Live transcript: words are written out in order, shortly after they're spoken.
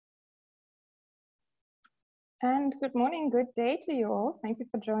And good morning, good day to you all. Thank you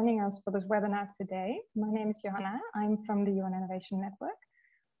for joining us for this webinar today. My name is Johanna. I'm from the UN Innovation Network.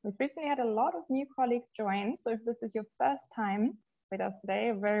 We've recently had a lot of new colleagues join, so if this is your first time with us today,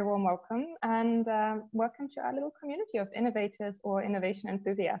 a very warm welcome, and welcome to our little community of innovators or innovation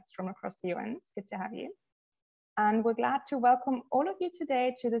enthusiasts from across the UN. It's good to have you. And we're glad to welcome all of you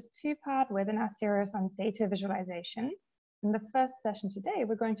today to this two-part webinar series on data visualization. In the first session today,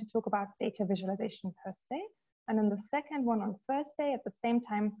 we're going to talk about data visualization per se. And in the second one on Thursday, at the same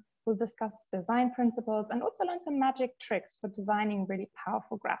time, we'll discuss design principles and also learn some magic tricks for designing really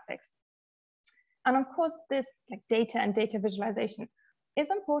powerful graphics. And of course, this data and data visualization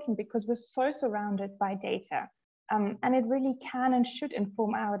is important because we're so surrounded by data. And it really can and should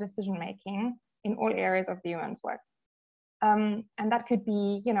inform our decision-making in all areas of the UN's work. And that could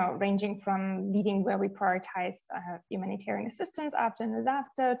be, ranging from leading where we prioritize humanitarian assistance after a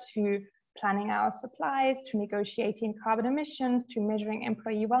disaster, to planning our supplies, to negotiating carbon emissions, to measuring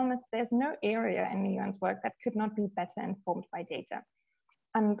employee wellness. There's no area in the UN's work that could not be better informed by data.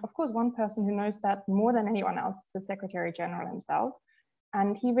 And of course, one person who knows that more than anyone else is the Secretary General himself.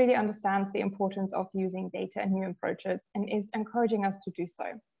 And he really understands the importance of using data and new approaches and is encouraging us to do so.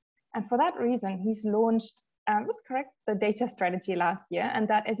 And for that reason, he's launched, the data strategy last year. And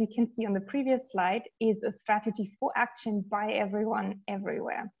that, as you can see on the previous slide, is a strategy for action by everyone,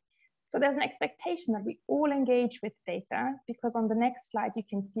 everywhere. So there's an expectation that we all engage with data, because on the next slide, you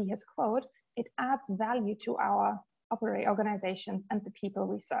can see his quote, it adds value to our organizations and the people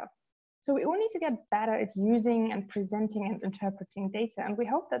we serve. So we all need to get better at using and presenting and interpreting data. And we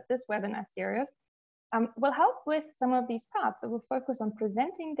hope that this webinar series will help with some of these parts. It will focus on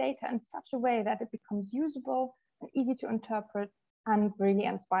presenting data in such a way that it becomes usable and easy to interpret and really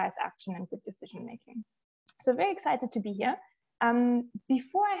inspires action and good decision making. So very excited to be here.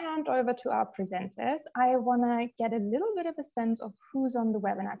 Before I hand over to our presenters, I want to get a little bit of a sense of who's on the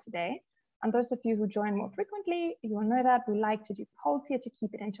webinar today. And those of you who join more frequently, you will know that we like to do polls here to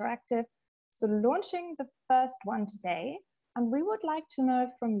keep it interactive. So launching the first one today, and we would like to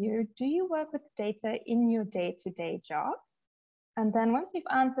know from you, do you work with data in your day-to-day job? And then once you've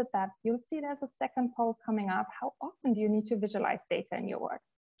answered that, you'll see there's a second poll coming up. How often do you need to visualize data in your work?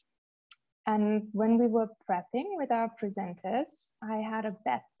 And when we were prepping with our presenters, I had a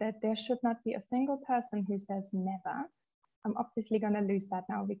bet that there should not be a single person who says never. I'm obviously going to lose that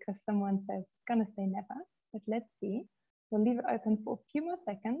now because someone says it's going to say never, but let's see. We'll leave it open for a few more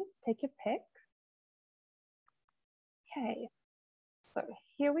seconds. Take your pick. Okay, so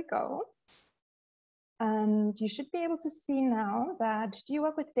here we go. And you should be able to see now that, do you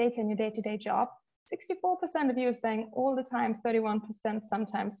work with data in your day-to-day job? 64% of you are saying all the time, 31%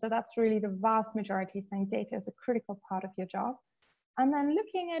 sometimes. So that's really the vast majority saying data is a critical part of your job. And then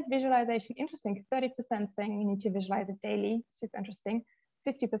looking at visualization, interesting, 30% saying you need to visualize it daily, super interesting,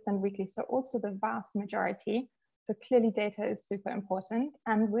 50% weekly. So also the vast majority. So clearly data is super important.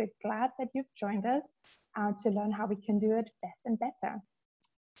 And we're glad that you've joined us to learn how we can do it best and better.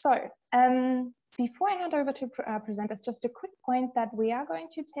 So before I hand over to presenters, just a quick point that we are going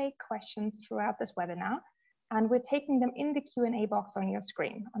to take questions throughout this webinar, and we're taking them in the Q&A box on your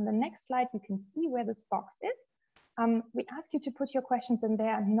screen. On the next slide, you can see where this box is. We ask you to put your questions in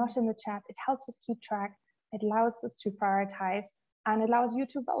there and not in the chat. It helps us keep track. It allows us to prioritize, and it allows you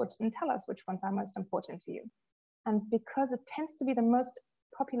to vote and tell us which ones are most important to you. And because it tends to be the most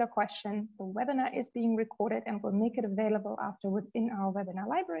popular question, the webinar is being recorded and we'll make it available afterwards in our webinar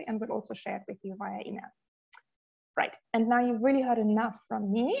library, and we'll also share it with you via email. Right, and now you've really heard enough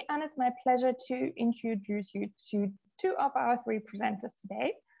from me, and it's my pleasure to introduce you to two of our three presenters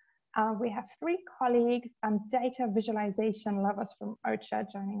today. We have three colleagues and data visualization lovers from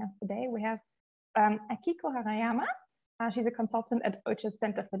OCHA joining us today. We have Akiko Harayama. She's a consultant at OCHA's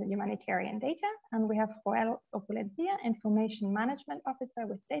Center for the Humanitarian Data. And we have Joel Opulencia, Information Management Officer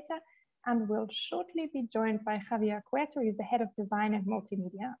with Data. And we'll shortly be joined by Javier Cueto, who's the Head of Design and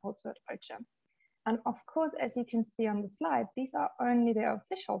Multimedia, also at OCHA. And of course, as you can see on the slide, these are only their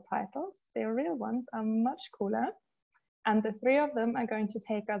official titles. Their real ones are much cooler. And the three of them are going to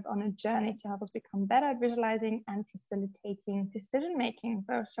take us on a journey to help us become better at visualizing and facilitating decision-making.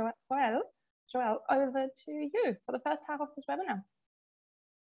 So Joel, over to you for the first half of this webinar.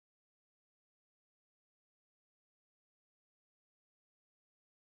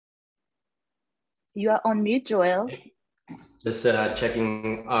 You are on mute, Joel. Just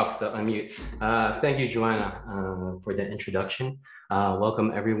checking off the unmute. Thank you, Joanna, for the introduction.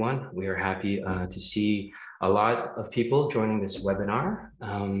 Welcome, everyone. We are happy to see a lot of people joining this webinar.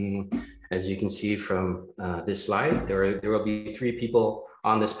 As you can see from this slide, there will be three people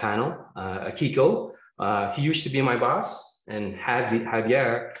on this panel. Akiko he used to be my boss, and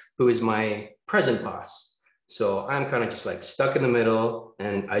Javier, who is my present boss. So I'm kind of just like stuck in the middle,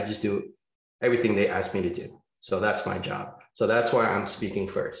 and I just do everything they ask me to do. So that's my job. So that's why I'm speaking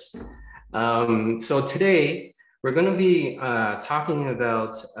first. So today we're going to be talking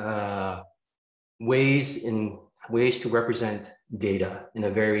about ways to represent data in a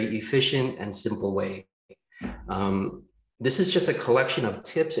very efficient and simple way. This is just a collection of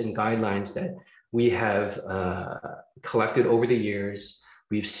tips and guidelines that we have collected over the years.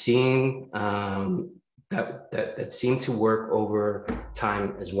 We've seen that seem to work over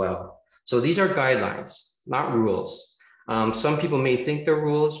time as well. So these are guidelines, not rules. Some people may think they're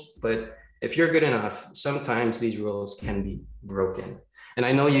rules, but if you're good enough, sometimes these rules can be broken. And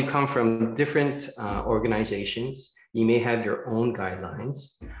I know you come from different organizations. You may have your own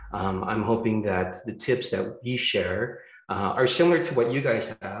guidelines. I'm hoping that the tips that we share are similar to what you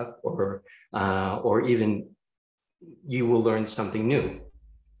guys have, or even you will learn something new.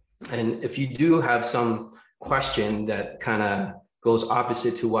 And if you do have some question that kind of goes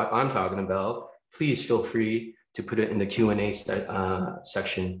opposite to what I'm talking about, please feel free to put it in the Q&A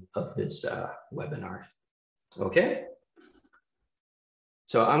section of this webinar. Okay?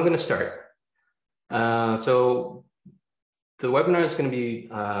 So I'm going to start. So the webinar is going to be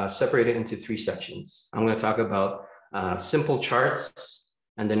separated into 3 sections. I'm going to talk about simple charts,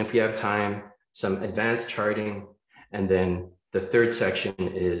 and then if we have time, some advanced charting, and then the 3rd section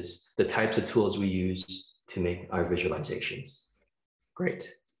is the types of tools we use to make our visualizations.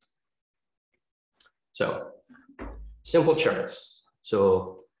 Great. So simple charts.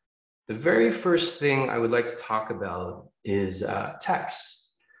 So the very first thing I would like to talk about is text.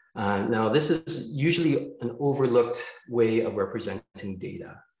 Now, this is usually an overlooked way of representing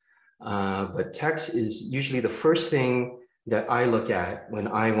data, but text is usually the first thing that I look at when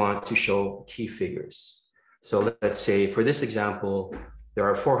I want to show key figures. So let's say for this example, there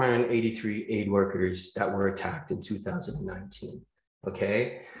are 483 aid workers that were attacked in 2019,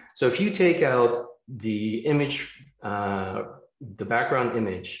 okay? So if you take out the image, the background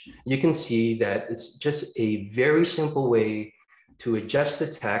image, you can see that it's just a very simple way to adjust the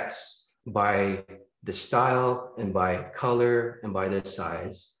text by the style and by color and by the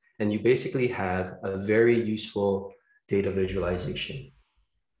size. And you basically have a very useful data visualization.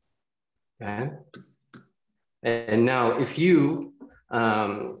 Okay? And now if you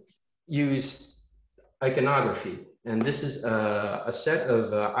use iconography, and this is a set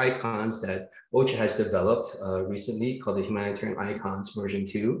of icons that OCHA has developed recently called the Humanitarian Icons version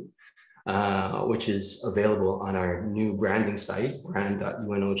 2, which is available on our new branding site,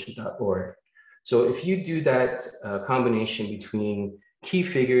 brand.unocha.org. So if you do that combination between key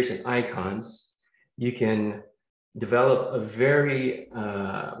figures and icons, you can develop a very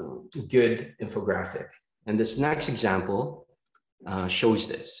good infographic. And this next example shows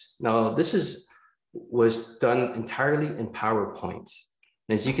this. Now, this was done entirely in PowerPoint.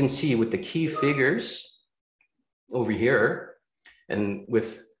 And as you can see with the key figures over here, and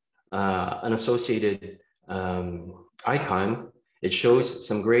with an associated icon, it shows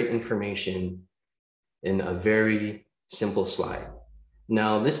some great information in a very simple slide.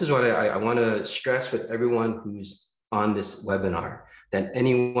 Now, this is what I want to stress with everyone who's on this webinar, that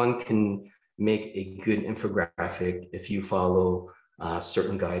anyone can make a good infographic if you follow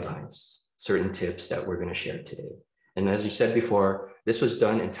certain guidelines, certain tips that we're going to share today. And as you said before, this was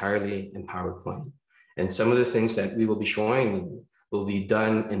done entirely in PowerPoint. And some of the things that we will be showing will be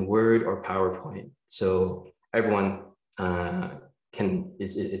done in Word or PowerPoint. So everyone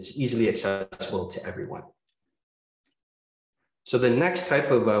it's easily accessible to everyone. So the next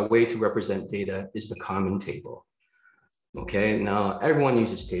type of way to represent data is the common table. Okay, now everyone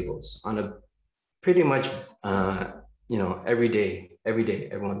uses tables on a pretty much, every day,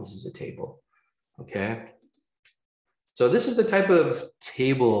 everyone uses a table, okay? So this is the type of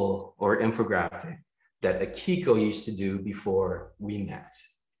table or infographic that Akiko used to do before we met,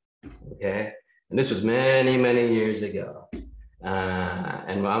 okay? And this was many, many years ago.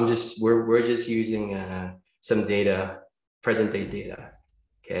 And we're just using some data, present day data,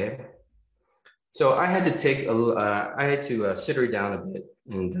 okay? So I had to sit her down a bit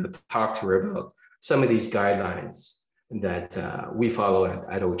and talk to her about some of these guidelines that we follow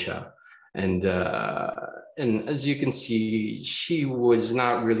at OCHA. And as you can see, she was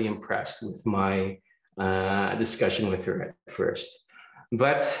not really impressed with my discussion with her at first.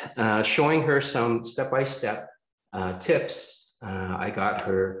 But showing her some step-by-step tips, I got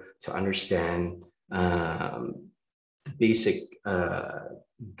her to understand basic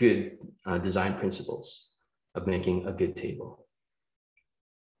good design principles of making a good table.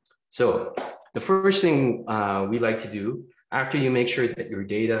 So the first thing we like to do after you make sure that your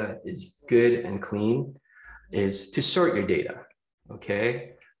data is good and clean is to sort your data,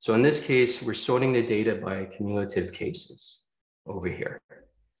 okay? So in this case, we're sorting the data by cumulative cases over here.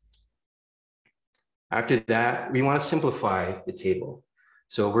 After that, we want to simplify the table.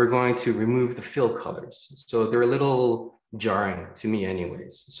 So we're going to remove the fill colors. So they're a little jarring to me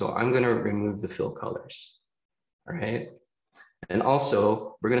anyways. So I'm going to remove the fill colors, all right? And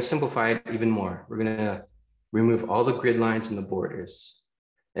also, we're going to simplify it even more. We're going to remove all the grid lines and the borders.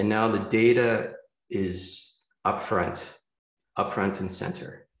 And now the data is up front and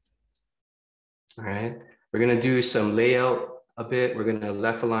center. All right, we're going to do some layout a bit. We're going to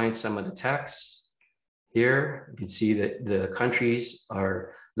left align some of the text here. You can see that the countries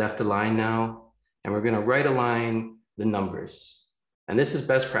are left aligned now, and we're going to right align the numbers. And this is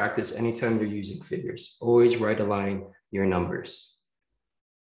best practice anytime you're using figures. Always right align your numbers.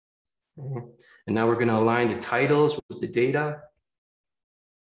 Okay. And now we're going to align the titles with the data.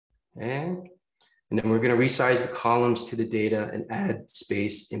 Okay. And then we're going to resize the columns to the data and add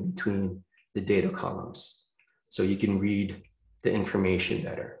space in between the data columns so you can read the information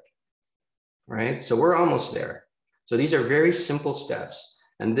better, right? So we're almost there. So these are very simple steps,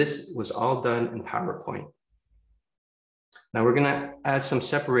 and this was all done in PowerPoint. Now we're gonna add some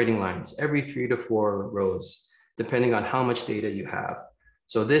separating lines every 3 to 4 rows, depending on how much data you have.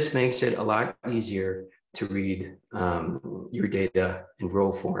 So this makes it a lot easier to read your data in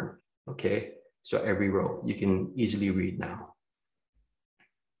row form, okay? So every row you can easily read now.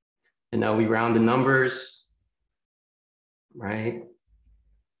 And now we round the numbers, right?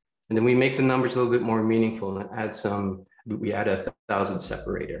 And then we make the numbers a little bit more meaningful and add some, we add a 1,000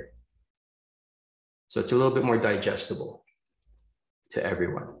 separator. So it's a little bit more digestible to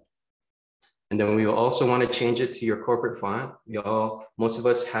everyone. And then we will also want to change it to your corporate font. Most of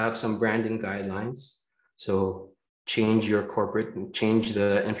us have some branding guidelines. So change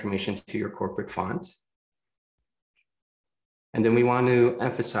the information to your corporate font. And then we want to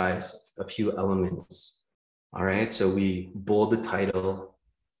emphasize a few elements. All right, so we bold the title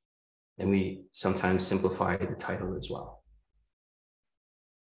and we sometimes simplify the title as well.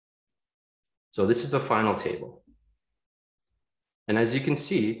 So this is the final table. And as you can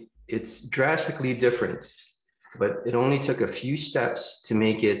see, it's drastically different, but it only took a few steps to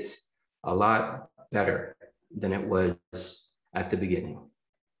make it a lot better than it was at the beginning.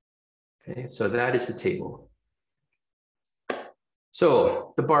 Okay, so that is the table.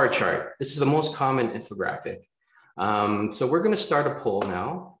 So the bar chart, this is the most common infographic. So we're going to start a poll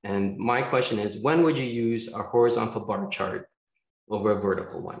now. And my question is, when would you use a horizontal bar chart over a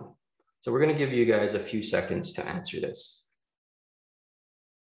vertical one? So we're going to give you guys a few seconds to answer this.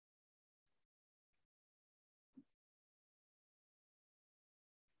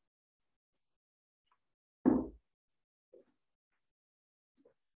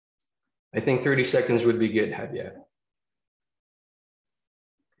 I think 30 seconds would be good, Javier.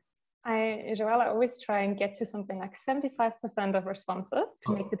 Joelle, I always try and get to something like 75% of responses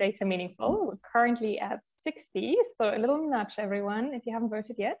to make the data meaningful. We're currently at 60, so a little nudge, everyone. If you haven't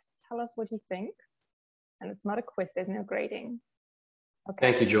voted yet, tell us what you think. And it's not a quiz, there's no grading.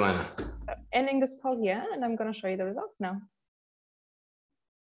 Okay. Thank you, Joanna. So ending this poll here, and I'm going to show you the results now.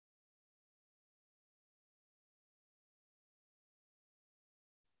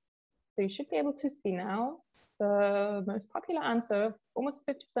 So you should be able to see now the most popular answer, almost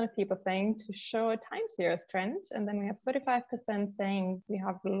 50% of people saying to show a time series trend. And then we have 35% saying we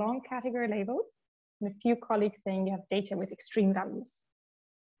have long category labels, and a few colleagues saying you have data with extreme values.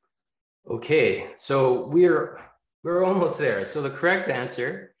 Okay, so we're almost there. So the correct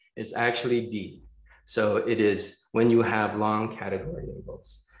answer is actually B. So it is when you have long category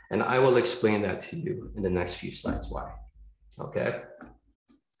labels. And I will explain that to you in the next few slides why. Okay.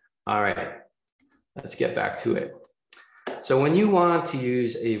 All right, let's get back to it. So when you want to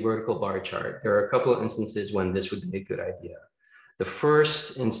use a vertical bar chart, there are a couple of instances when this would be a good idea. The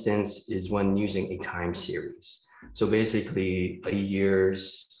first instance is when using a time series. So basically a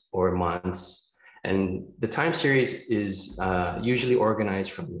years or months. And the time series is usually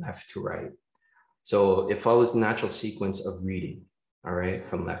organized from left to right. So it follows the natural sequence of reading, all right,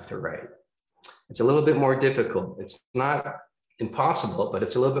 from left to right. It's a little bit more difficult. It's not impossible, but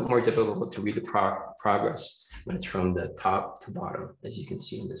it's a little bit more difficult to read the progress when it's from the top to bottom, as you can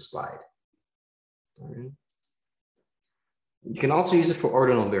see in this slide. All right. You can also use it for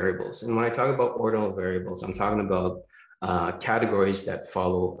ordinal variables. And when I talk about ordinal variables, I'm talking about categories that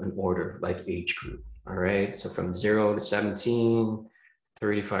follow an order, like age group. All right, so from 0 to 17,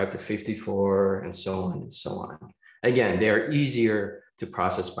 35 to 54, and so on and so on. Again, they are easier to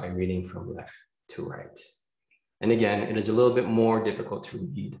process by reading from left to right. And again, it is a little bit more difficult to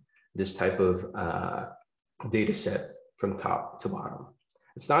read this type of data set from top to bottom.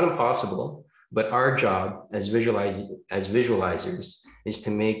 It's not impossible, but our job as visualizers is to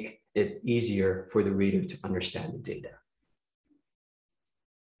make it easier for the reader to understand the data.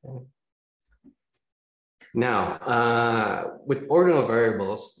 Okay. Now, with ordinal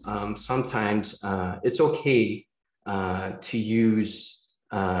variables, sometimes it's okay to use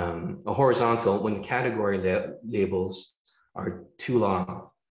a horizontal when the category labels are too long.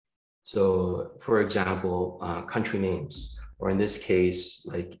 So, for example, country names, or in this case,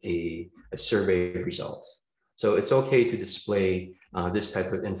 like a survey result. So it's okay to display this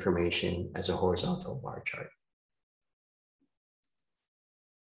type of information as a horizontal bar chart.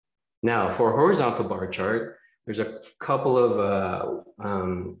 Now, for a horizontal bar chart, there's a couple of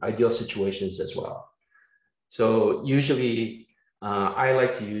ideal situations as well. So usually, I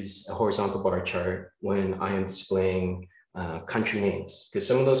like to use a horizontal bar chart when I am displaying country names, because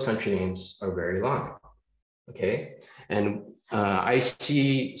some of those country names are very long, okay? And I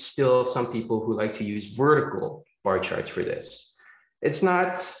see still some people who like to use vertical bar charts for this. It's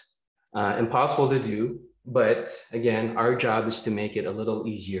not impossible to do, but again, our job is to make it a little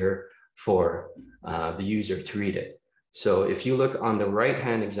easier for the user to read it. So if you look on the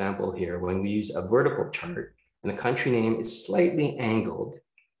right-hand example here, when we use a vertical chart and the country name is slightly angled,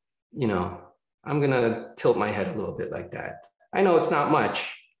 you know, I'm gonna tilt my head a little bit like that. I know it's not much,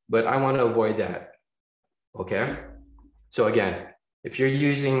 but I want to avoid that, okay? So again, if you're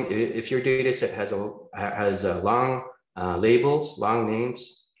using, if your data set has long labels, long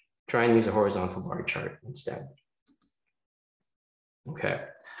names, try and use a horizontal bar chart instead. Okay,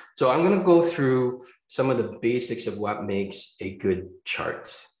 so I'm going to go through some of the basics of what makes a good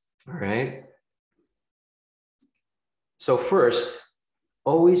chart. All right. So first,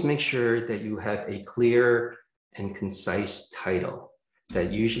 always make sure that you have a clear and concise title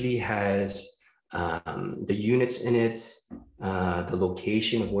that usually has the units in it, the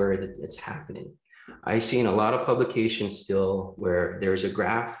location of where it's happening. I've seen a lot of publications still where there's a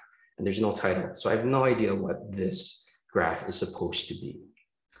graph and there's no title. So I have no idea what this graph is supposed to be.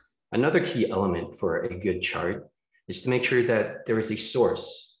 Another key element for a good chart is to make sure that there is a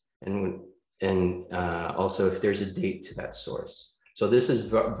source and also if there's a date to that source. So this is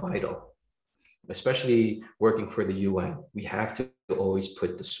vital, especially working for the UN. We have to always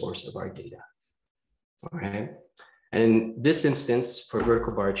put the source of our data. All right. And in this instance, for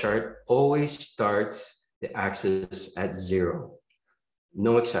vertical bar chart, always start the axis at 0.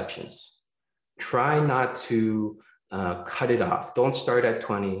 No exceptions. Try not to cut it off. Don't start at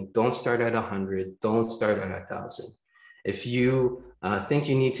 20. Don't start at 100. Don't start at 1,000. If you think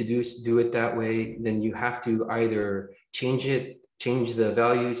you need to do it that way, then you have to either change the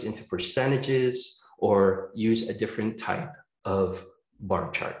values into percentages or use a different type of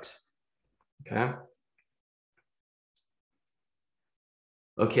bar chart. Okay.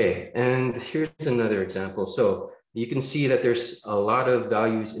 Okay, and here's another example. So you can see that there's a lot of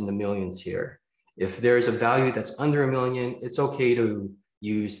values in the millions here. If there's a value that's under 1 million, it's okay to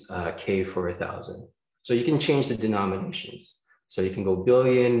use K for 1,000. So you can change the denominations. So you can go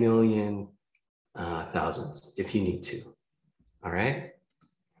billion, million, thousands if you need to. All right.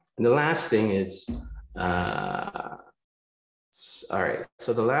 And the last thing is, all right.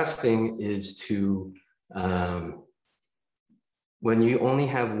 So the last thing is to, when you only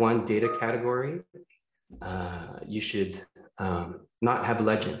have one data category, you should not have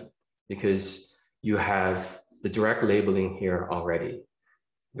legend because you have the direct labeling here already.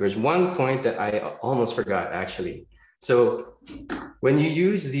 There's one point that I almost forgot actually. So when you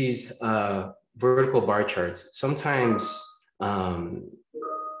use these vertical bar charts, sometimes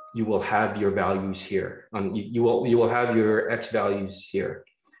you will have your values here. You will have your X values here.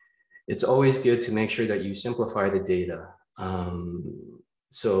 It's always good to make sure that you simplify the data.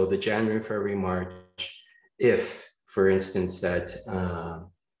 So the January, February, March, if, for instance, that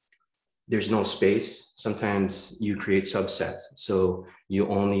there's no space, sometimes you create subsets. So you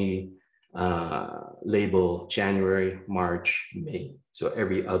only label January, March, May. So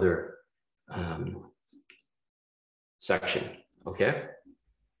every other section, okay?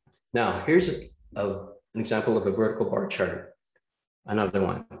 Now, here's an example of a vertical bar chart, another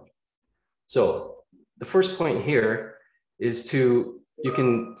one. So the first point here is you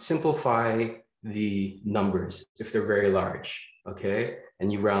can simplify the numbers if they're very large, okay?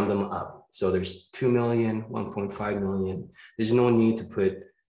 And you round them up. So there's 2 million, 1.5 million. There's no need to put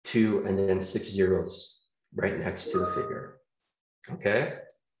 2 and then 6 zeros right next to the figure, okay?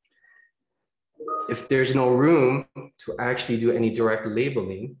 If there's no room to actually do any direct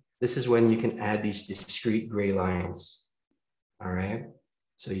labeling, this is when you can add these discrete gray lines. All right.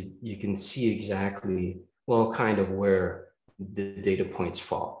 So you can see exactly, well, kind of where the data points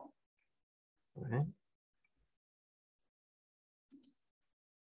fall. All right.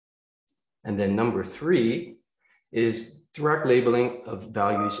 And then number 3 is direct labeling of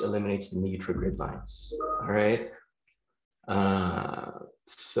values eliminates the need for grid lines. All right.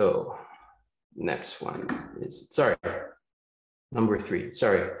 So next one is, sorry, number 3,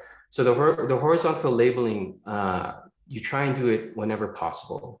 sorry. So the horizontal labeling, you try and do it whenever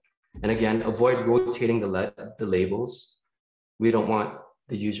possible. And again, avoid rotating the labels. We don't want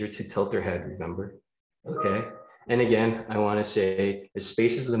the user to tilt their head, remember? Okay. And again, I want to say if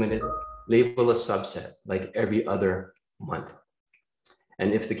space is limited, label a subset like every other month.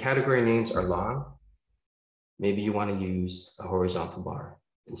 And if the category names are long, maybe you want to use a horizontal bar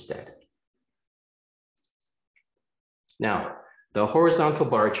instead. Now, the horizontal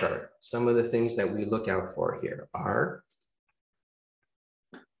bar chart, some of the things that we look out for here are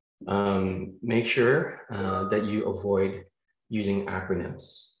make sure that you avoid using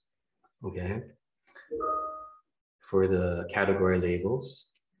acronyms, okay? For the category labels.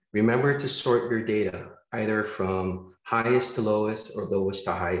 Remember to sort your data either from highest to lowest or lowest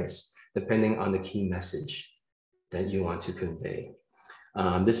to highest, depending on the key message that you want to convey.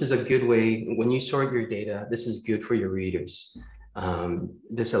 This is a good way, when you sort your data, this is good for your readers.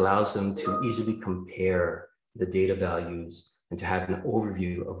 This allows them to easily compare the data values and to have an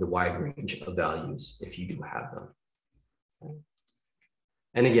overview of the wide range of values if you do have them. Okay.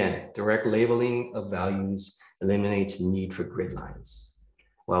 And again, direct labeling of values eliminates the need for grid lines,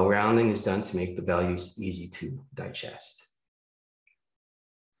 while rounding is done to make the values easy to digest.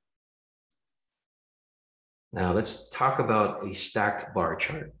 Now let's talk about a stacked bar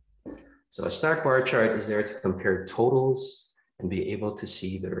chart. So a stacked bar chart is there to compare totals and be able to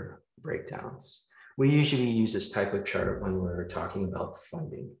see their breakdowns. We usually use this type of chart when we're talking about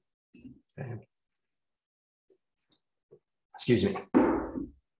funding. Okay. Excuse me.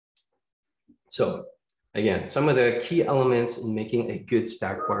 So again, some of the key elements in making a good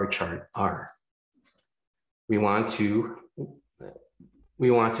stacked bar chart are, we want to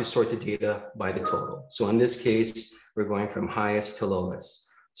sort the data by the total. So in this case, we're going from highest to lowest.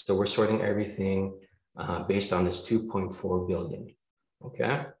 So we're sorting everything based on this 2.4 billion,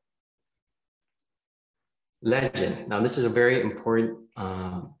 okay? Legend. Now this is a very important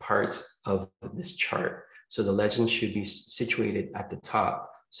part of this chart. So the legend should be situated at the top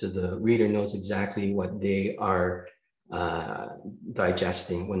so the reader knows exactly what they are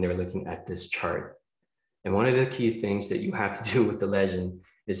digesting when they're looking at this chart. And one of the key things that you have to do with the legend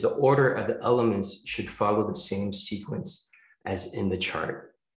is the order of the elements should follow the same sequence as in the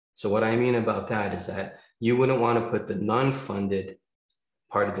chart. So what I mean about that is that you wouldn't want to put the non-funded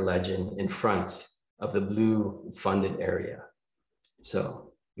part of the legend in front of the blue funded area.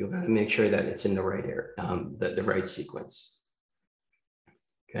 So you've got to make sure that it's in the right area, the right sequence.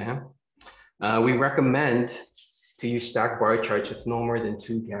 Okay. We recommend to use stacked bar charts with no more than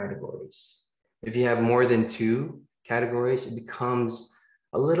 2 categories. If you have more than 2 categories, it becomes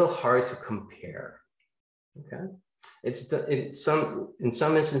a little hard to compare. Okay. In some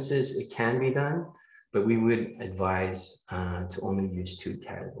instances, it can be done, but we would advise to only use 2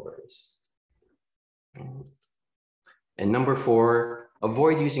 categories. And number 4,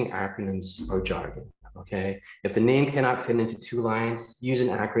 avoid using acronyms or jargon. Okay. If the name cannot fit into 2 lines, use an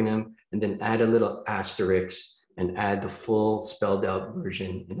acronym and then add a little asterisk and add the full spelled out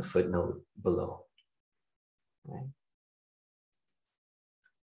version in the footnote below. Okay.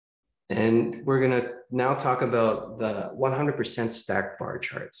 And we're going to now talk about the 100% stacked bar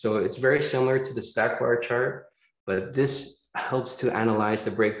chart. So it's very similar to the stacked bar chart, but this helps to analyze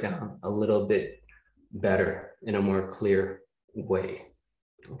the breakdown a little bit better in a more clear way.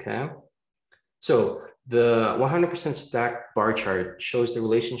 Okay. So the 100% stacked bar chart shows the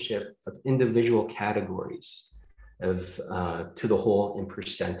relationship of individual categories to the whole in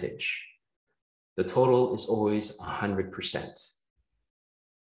percentage. The total is always 100%.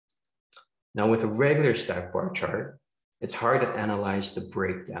 Now with a regular stacked bar chart, it's hard to analyze the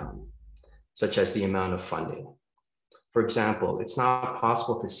breakdown, such as the amount of funding. For example, it's not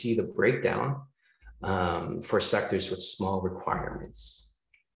possible to see the breakdown for sectors with small requirements.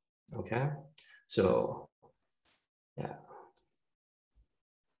 Okay, so yeah.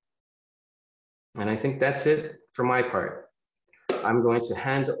 And I think that's it for my part. I'm going to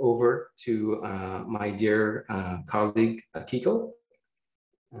hand over to my dear colleague, Kiko.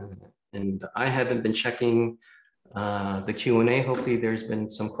 And I haven't been checking the Q&A. Hopefully there's been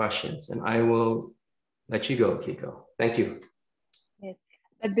some questions, and I will let you go, Kiko. Thank you. Yes.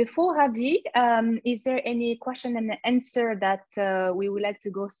 But before Javi, is there any question and answer that we would like to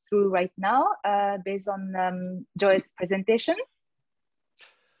go through right now based on Joy's presentation?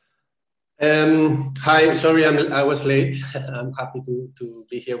 Hi, sorry I was late. I'm happy to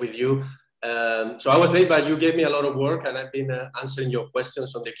be here with you. So I was late, but you gave me a lot of work and I've been answering your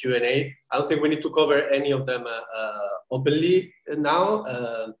questions on the Q&A. I don't think we need to cover any of them openly now,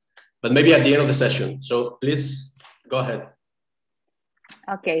 but maybe at the end of the session. So please go ahead.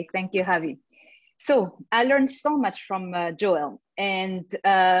 Okay, thank you, Javi. So I learned so much from Joel. And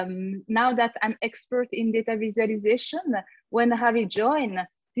now that I'm expert in data visualization, when Javi joined,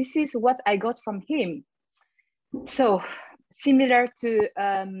 this is what I got from him. So similar to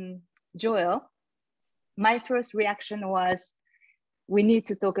Joel, my first reaction was, we need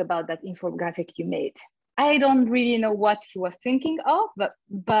to talk about that infographic you made. I don't really know what he was thinking of,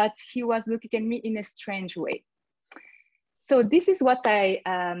 but he was looking at me in a strange way. So this is what I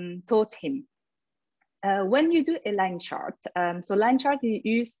taught him. When you do a line chart, so line chart is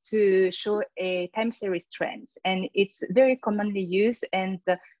used to show a time series trends, and it's very commonly used and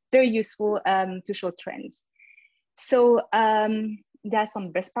very useful to show trends. So there are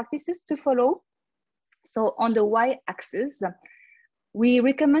some best practices to follow. So on the y-axis, we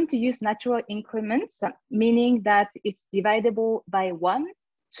recommend to use natural increments, meaning that it's dividable by 1,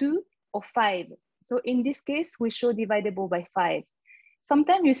 2, or 5. So in this case, we show dividable by 5.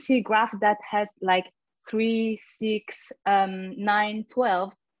 Sometimes you see graph that has like 3, 6, 9,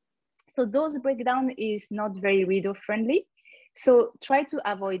 12. So those breakdown is not very reader friendly. So try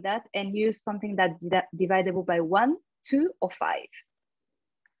to avoid that and use something that dividable by 1, 2, or 5.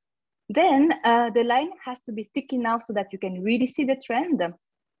 Then the line has to be thick enough so that you can really see the trend.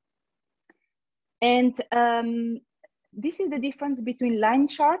 And this is the difference between line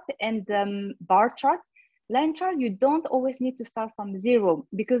chart and bar chart. Line chart, you don't always need to start from 0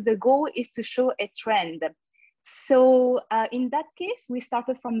 because the goal is to show a trend. So in that case, we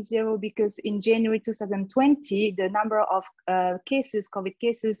started from 0 because in January 2020, the number of cases, COVID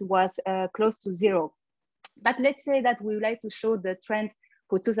cases was close to 0. But let's say that we would like to show the trends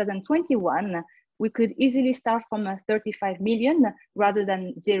for 2021, we could easily start from 35 million rather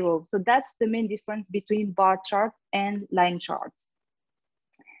than 0. So that's the main difference between bar chart and line chart.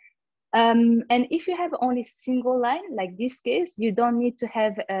 And if you have only single line, like this case, you don't need to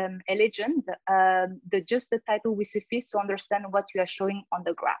have a legend. Just the title will suffice to understand what you are showing on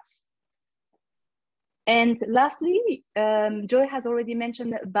the graph. And lastly, Joy has already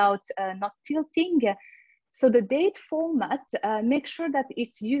mentioned about not tilting. So the date format, make sure that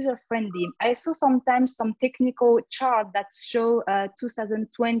it's user-friendly. I saw sometimes some technical chart that show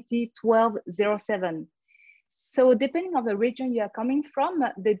 2020 12/07. So depending on the region you are coming from,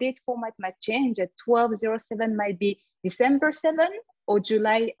 the date format might change. 12/07 might be December 7 or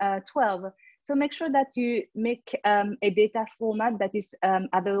July 12. So make sure that you make a data format that is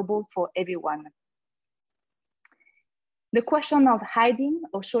available for everyone. The question of hiding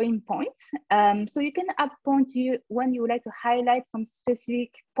or showing points. So you can add point when you would like to highlight some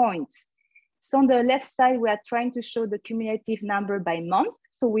specific points. So on the left side, we are trying to show the cumulative number by month.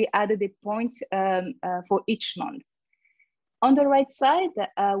 So we added a point for each month. On the right side,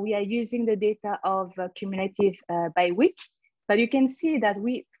 we are using the data of cumulative by week. But you can see that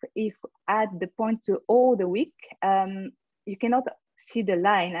if add the point to all the week, you cannot see the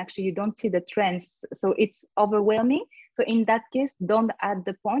line. Actually, you don't see the trends. So it's overwhelming. So in that case, don't add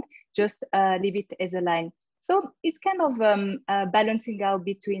the point, just leave it as a line. So it's kind of balancing out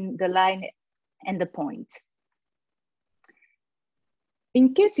between the line and the point.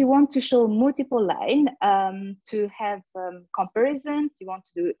 In case you want to show multiple lines to have comparison, you want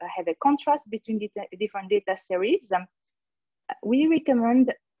to have a contrast between different data series, we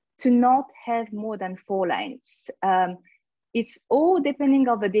recommend to not have more than 4 lines. It's all depending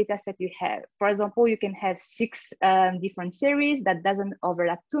on the data set you have. For example, you can have 6 different series that doesn't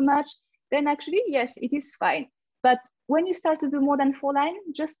overlap too much. Then actually, yes, it is fine. But when you start to do more than 4 lines,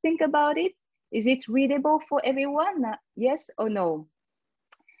 just think about it. Is it readable for everyone? Yes or no?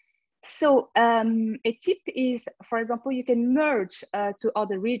 So a tip is, for example, you can merge to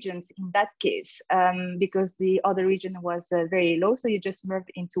other regions in that case, because the other region was very low. So you just merge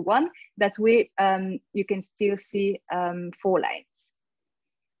into one. That way you can still see 4 lines.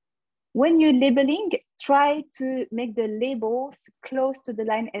 When you're labeling, try to make the labels close to the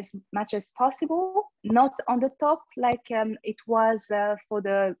line as much as possible, not on the top like it was for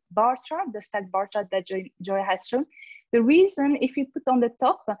the bar chart, the stack bar chart that Joy has shown. The reason, if you put on the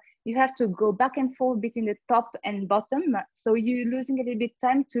top, you have to go back and forth between the top and bottom. So you're losing a little bit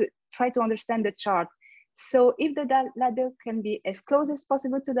time to try to understand the chart. So if the ladder can be as close as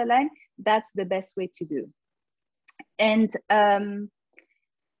possible to the line, that's the best way to do. And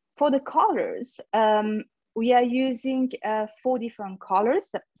for the colors, we are using 4 different colors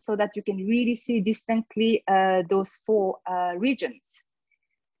so that you can really see distinctly those 4 regions.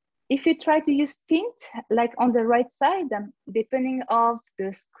 If you try to use tint, like on the right side, depending of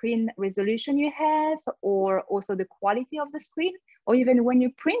the screen resolution you have, or also the quality of the screen, or even when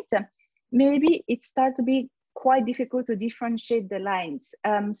you print, maybe it starts to be quite difficult to differentiate the lines.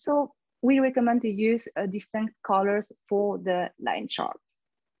 So we recommend to use distinct colors for the line chart.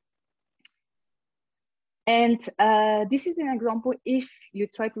 And this is an example if you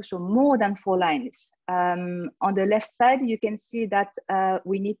try to show more than 4 lines. On the left side, you can see that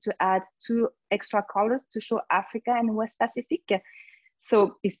we need to add 2 extra colors to show Africa and West Pacific.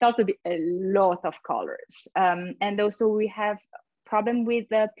 So it starts to be a lot of colors. And also we have problem with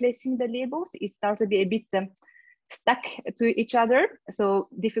placing the labels. It starts to be a bit stuck to each other. So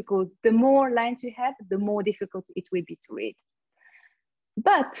difficult. The more lines you have, the more difficult it will be to read.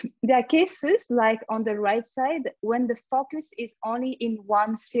 But there are cases like on the right side when the focus is only in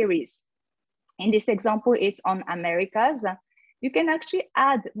one series. In this example, it's on Americas. You can actually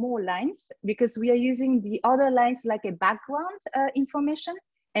add more lines because we are using the other lines like a background information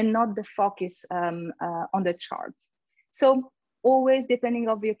and not the focus on the chart. So always depending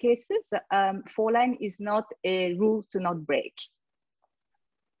on your cases, 4 line is not a rule to not break.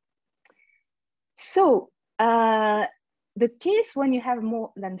 So, the case when you have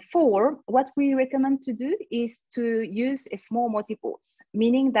more than 4, what we recommend to do is to use a small multiples,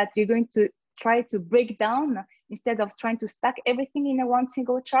 meaning that you're going to try to break down, instead of trying to stack everything in a one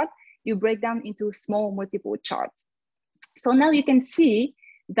single chart, you break down into small multiple chart. So now you can see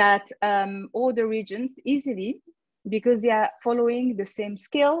that all the regions easily, because they are following the same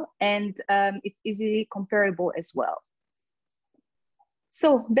scale, and it's easily comparable as well.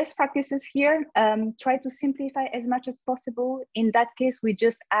 So best practices here, try to simplify as much as possible. In that case, we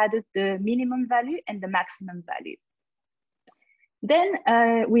just added the minimum value and the maximum value. Then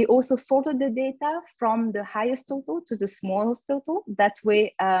we also sorted the data from the highest total to the smallest total. That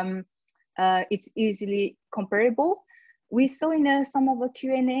way, it's easily comparable. We saw in some of the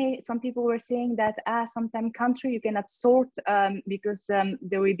Q&A, some people were saying that sometimes country you cannot sort because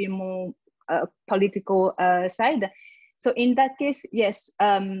there will be more political side. So in that case, yes,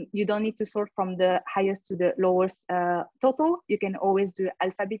 you don't need to sort from the highest to the lowest total. You can always do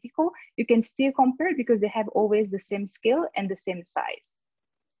alphabetical. You can still compare because they have always the same scale and the same size.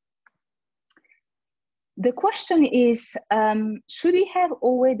 The question is, should we have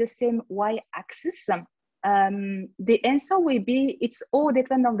always the same y-axis? The answer will be, it's all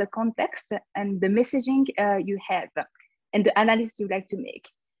depend on the context and the messaging you have and the analysis you like to make.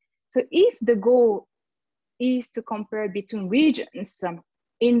 So if the goal is to compare between regions,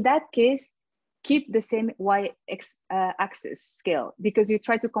 in that case, keep the same y-axis scale because you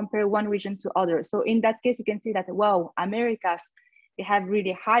try to compare one region to other. So in that case, you can see that, wow, Americas, they have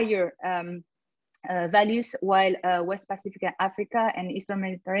really higher values, while West Pacific and Africa and Eastern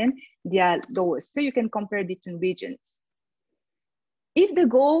Mediterranean, they are lowest. So you can compare between regions. If the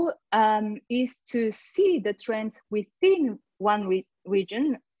goal is to see the trends within one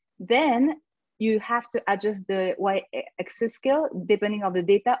region, then you have to adjust the y-axis scale depending on the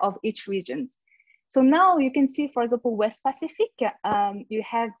data of each region. So now you can see, for example, West Pacific, you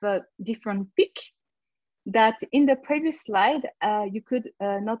have a different peak that in the previous slide, you could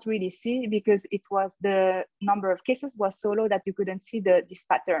not really see because it was the number of cases was so low that you couldn't see this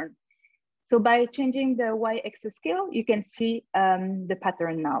pattern. So by changing the y-axis scale, you can see the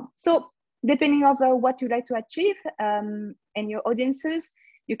pattern now. So depending on what you like to achieve and your audiences,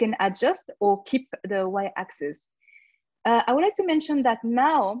 you can adjust or keep the y-axis. I would like to mention that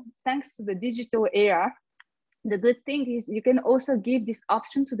now, thanks to the digital era, the good thing is you can also give this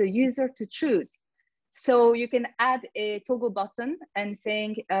option to the user to choose. So you can add a toggle button and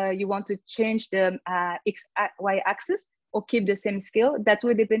saying you want to change the X, Y axis or keep the same scale. That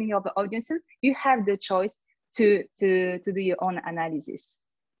way, depending on the audiences, you have the choice to do your own analysis.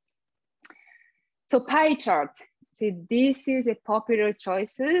 So pie chart. See, this is a popular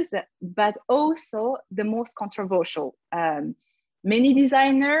choices, but also the most controversial. Many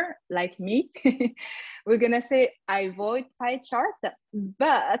designers like me, we're gonna say I avoid pie chart,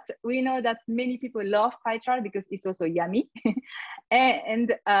 but we know that many people love pie chart because it's also yummy.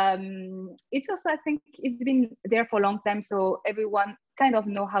 and it's also, I think it's been there for a long time, so everyone kind of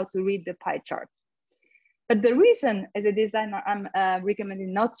know how to read the pie chart. But the reason as a designer I'm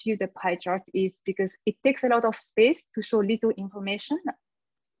recommending not to use the pie chart is because it takes a lot of space to show little information.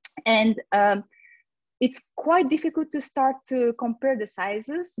 And it's quite difficult to start to compare the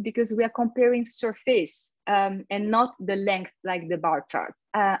sizes because we are comparing surface and not the length like the bar chart.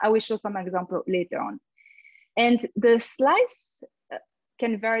 I will show some example later on. And the slice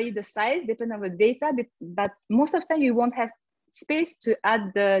can vary the size depending on the data, but most of the time you won't have space to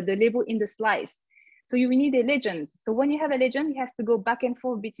add the label in the slice. So you will need a legend. So when you have a legend, you have to go back and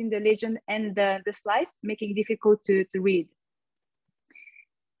forth between the legend and the slice, making it difficult to read.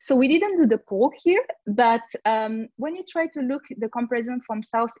 So we didn't do the poll here, but when you try to look the comparison from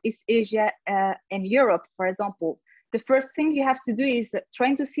Southeast Asia and Europe, for example, the first thing you have to do is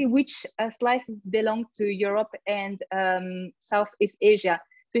trying to see which slices belong to Europe and Southeast Asia.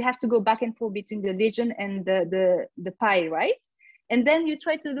 So you have to go back and forth between the legend and the pie, right? And then you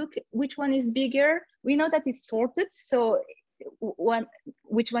try to look which one is bigger. We know that it's sorted, so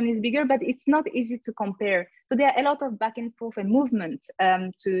which one is bigger, but it's not easy to compare. So there are a lot of back and forth and movement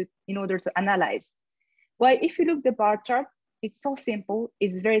in order to analyze. While if you look the bar chart, it's so simple,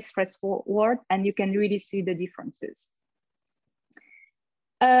 it's very straightforward, and you can really see the differences.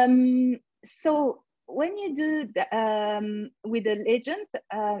 So when you do with the legend,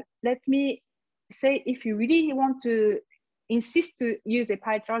 let me say, if you really want to insist to use a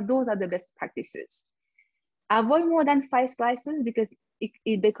pie chart, those are the best practices. Avoid more than 5 slices because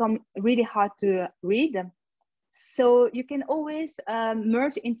it becomes really hard to read. So you can always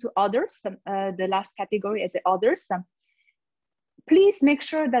merge into others, the last category as others. Please make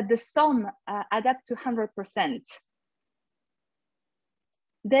sure that the sum add up to 100%.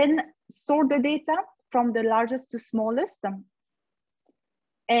 Then sort the data from the largest to smallest.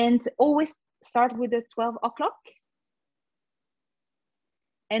 And always start with the 12 o'clock.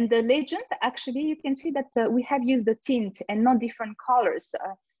 And the legend, actually, you can see that we have used the tint and not different colors.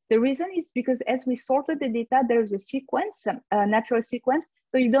 The reason is because as we sorted the data, there is a sequence, a natural sequence.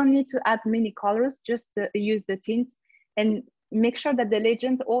 So you don't need to add many colors, just use the tint and make sure that the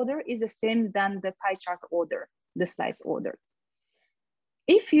legend order is the same than the pie chart order, the slice order.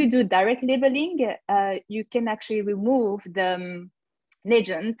 If you do direct labeling, you can actually remove the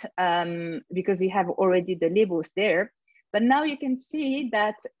legend because you have already the labels there. But now you can see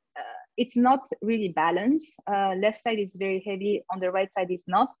that it's not really balanced. Left side is very heavy, on the right side is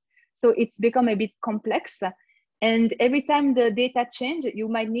not. So it's become a bit complex. And every time the data change, you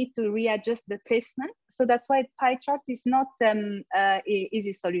might need to readjust the placement. So that's why pie chart is not an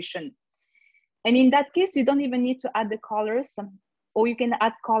easy solution. And in that case, you don't even need to add the colors, or you can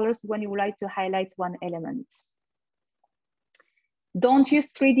add colors when you would like to highlight one element. Don't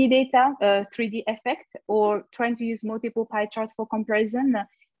use 3D data, 3D effect, or trying to use multiple pie charts for comparison.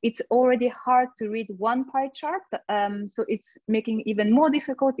 It's already hard to read one pie chart, so it's making even more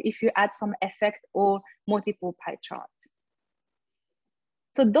difficult if you add some effect or multiple pie charts.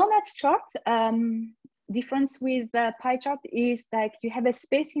 So donuts chart, difference with the pie chart is like you have a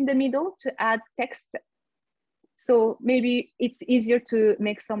space in the middle to add text. So maybe it's easier to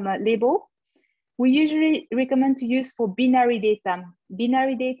make some label. We usually recommend to use for binary data.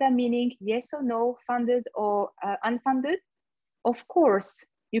 Binary data meaning yes or no, funded or unfunded. Of course,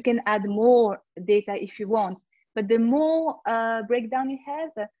 you can add more data if you want, but the more breakdown you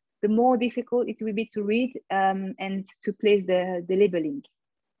have, the more difficult it will be to read and to place the labeling.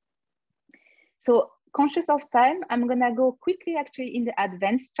 So conscious of time, I'm gonna go quickly actually in the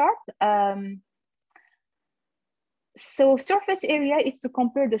advanced chart. So surface area is to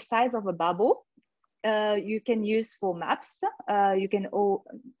compare the size of a bubble. You can use for maps. You can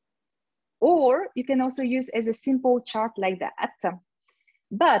or you can also use as a simple chart like that.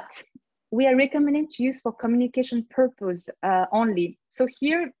 But we are recommending to use for communication purpose only. So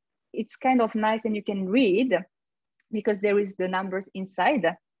here it's kind of nice and you can read because there is the numbers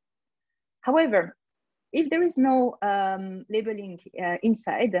inside. However, if there is no labeling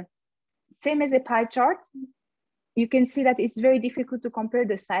inside, same as a pie chart, you can see that it's very difficult to compare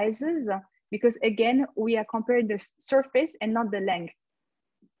the sizes because again, we are comparing the surface and not the length.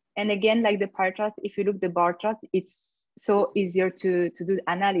 And again, like the pie chart, if you look the bar chart, it's so easier to do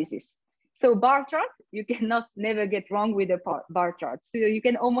analysis. So bar chart, you cannot never get wrong with a bar chart. So you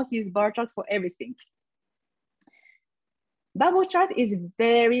can almost use bar chart for everything. Bubble chart is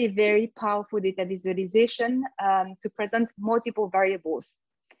very, very powerful data visualization to present multiple variables.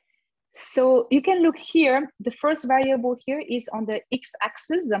 So you can look here, the first variable here is on the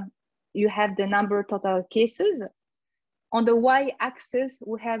x-axis. You have the number total cases. On the y-axis,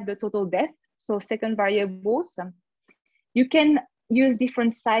 we have the total death, so second variables. You can use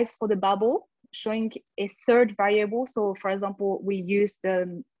different size for the bubble, showing a third variable. So for example, we use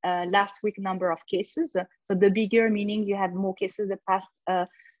the last week number of cases. So the bigger meaning you have more cases the past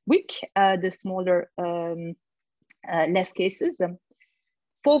week, the smaller, less cases.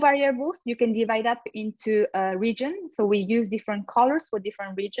 4 variables, you can divide up into regions. So we use different colors for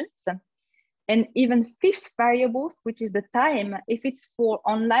different regions. And even 5th variables, which is the time, if it's for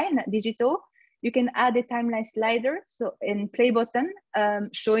online digital, you can add a timeline slider, so in play button,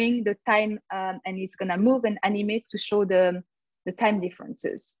 showing the time, and it's gonna move and animate to show the time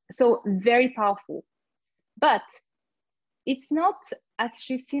differences. So very powerful, but it's not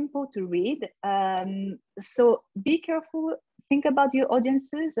actually simple to read. So be careful, think about your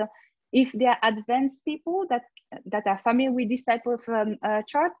audiences. If they are advanced people that are familiar with this type of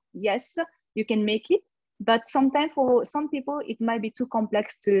chart, yes, you can make it, but sometimes for some people, it might be too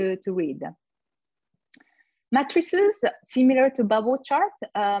complex to read. Matrices, similar to bubble chart,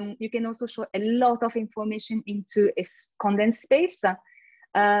 you can also show a lot of information into a condensed space.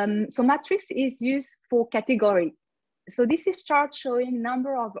 So matrix is used for category. So this is chart showing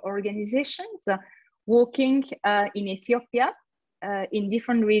number of organizations working in Ethiopia in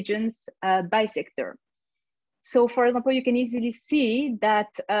different regions by sector. So for example, you can easily see that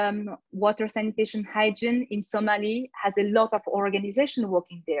water, sanitation, hygiene in Somali has a lot of organization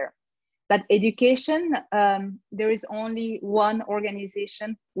working there. But education, there is only one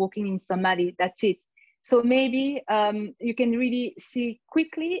organization working in Somali, that's it. So maybe you can really see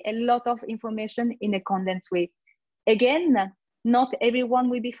quickly a lot of information in a condensed way. Again, not everyone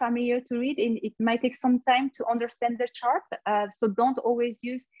will be familiar to read, and it might take some time to understand the chart. So don't always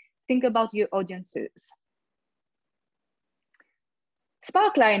think about your audiences.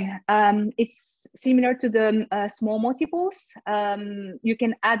 Sparkline, it's similar to the small multiples. You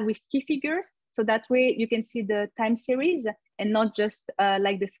can add with key figures, so that way you can see the time series and not just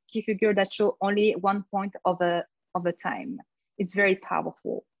like the key figure that show only one point of a time. It's very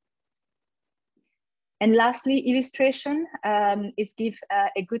powerful. And lastly, illustration is give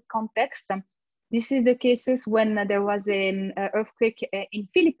a good context. This is the cases when there was an earthquake in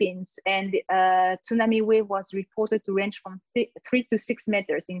Philippines and tsunami wave was reported to range from 3 to 6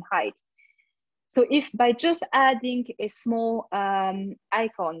 meters in height. So if by just adding a small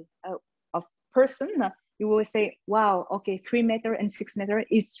icon of person, you will say, wow, okay, 3 meter and 6 meter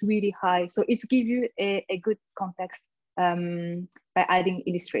is really high. So it's give you a good context by adding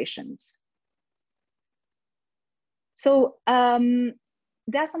illustrations. So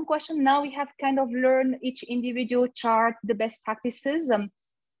there are some questions. Now we have kind of learned each individual chart, the best practices.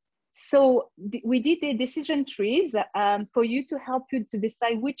 So we did the decision trees for you to help you to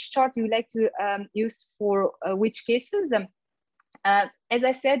decide which chart you like to use for which cases. As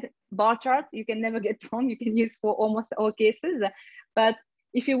I said, bar chart, you can never get wrong. You can use for almost all cases. But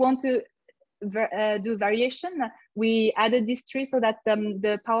if you want to do variation, we added this tree so that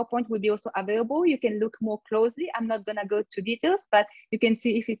the PowerPoint will be also available. You can look more closely. I'm not gonna go to details, but you can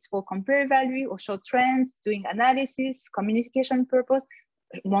see if it's for compare value or show trends, doing analysis, communication purpose,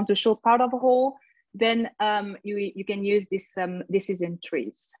 want to show part of a whole, then you can use this decision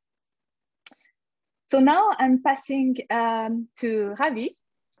trees. So now I'm passing to Javi.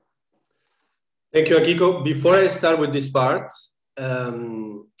 Thank you, Akiko. Before I start with this part,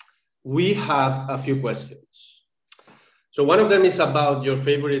 we have a few questions. So one of them is about your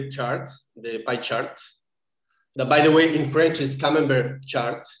favorite chart, the pie chart. That, by the way, in French is camembert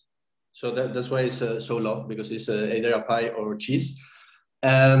chart. So that's why it's so loved, because it's either a pie or cheese.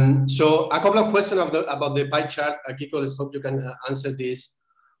 So a couple of questions about the pie chart. Akiko, let's hope you can answer this.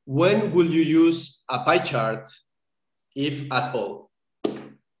 When will you use a pie chart, if at all?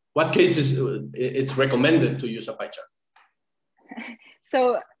 What cases it's recommended to use a pie chart?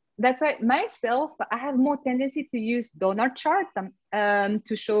 So that's why myself, I have more tendency to use donut chart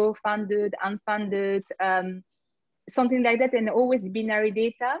to show funded, unfunded, something like that, and always binary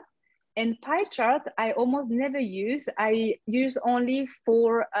data. And pie chart, I almost never use. I use only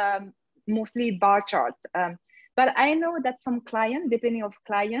for mostly bar charts. But I know that some clients, depending on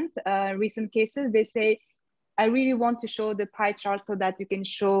client, recent cases, they say, I really want to show the pie chart so that you can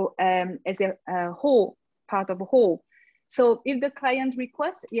show as a whole, part of a whole. So if the client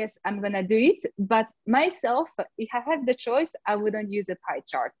requests, yes, I'm gonna do it. But myself, if I have the choice, I wouldn't use a pie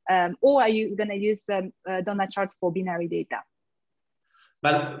chart. Or are you gonna use a donut chart for binary data?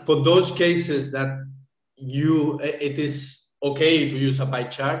 But for those cases that it is okay to use a pie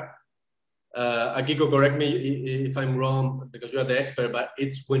chart, Akiko, correct me if I'm wrong, because you are the expert, but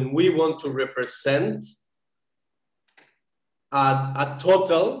it's when we want to represent a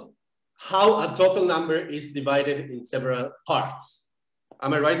total, how a total number is divided in several parts.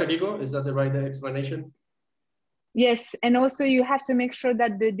 Am I right, Akiko? Is that the right explanation? Yes, and also you have to make sure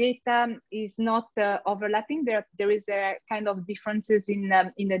that the data is not overlapping. There is a kind of differences in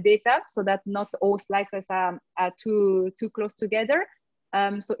the data, so that not all slices are too close together.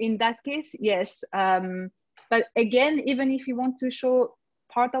 So in that case, yes. But again, even if you want to show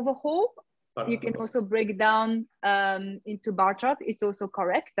part of a whole, you can also break down into bar chart. It's also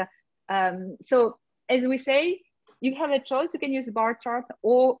correct. So as we say, you have a choice. You can use bar chart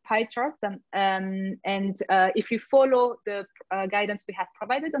or pie chart. And if you follow the guidance we have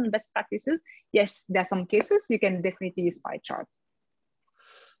provided on best practices, yes, there are some cases you can definitely use pie charts.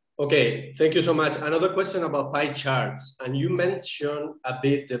 Okay, thank you so much. Another question about pie charts. And you mentioned a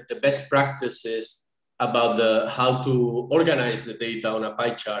bit the best practices about how to organize the data on a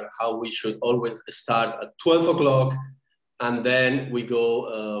pie chart, how we should always start at 12 o'clock, and then we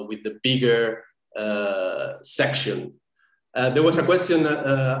go with the bigger section. There was a question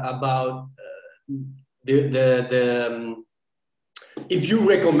about if you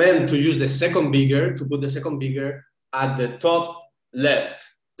recommend to use the second bigger, to put the second bigger at the top left.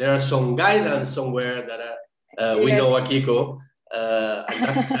 There are some guidance somewhere that we know, Akiko,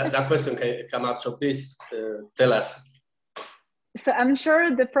 and that question can come up. So please tell us. So I'm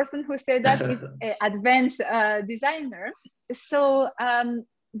sure the person who said that is an advanced designer. So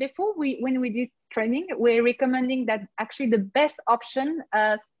before when we did training, we're recommending that actually the best option,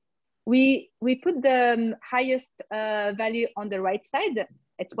 we put the highest value on the right side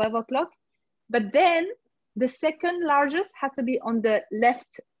at 12 o'clock, but then the second largest has to be on the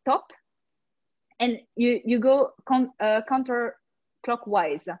left top, and you go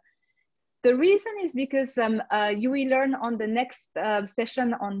counterclockwise. The reason is because you will learn on the next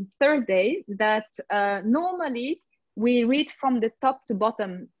session on Thursday that normally we read from the top to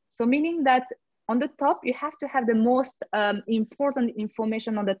bottom. So meaning that on the top, you have to have the most important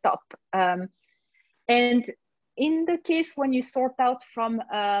information on the top. And in the case when you sort out from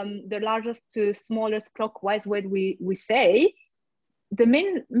the largest to smallest clockwise, what we say, the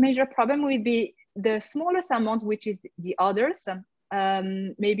main major problem will be the smallest amount, which is the others.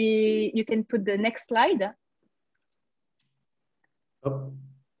 Maybe you can put the next slide. Oh.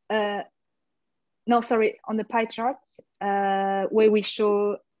 No, sorry, on the pie chart, where we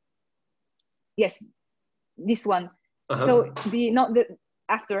show, yes, this one. So not the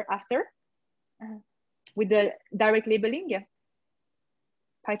after with the direct labeling,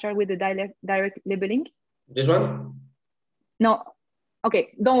 pie chart with the direct labeling. This one? No,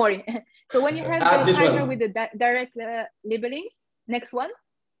 okay, don't worry. So when you have the pie chart with the direct labeling, next one.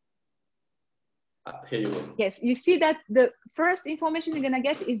 Here you go. Yes, you see that the first information you're gonna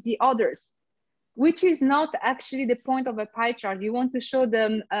get is the others, which is not actually the point of a pie chart. You want to show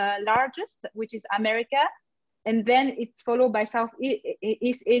the largest, which is America, and then it's followed by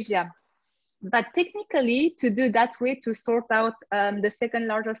Southeast Asia. But technically, to do that way, to sort out the second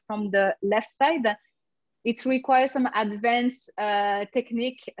largest from the left side, it requires some advanced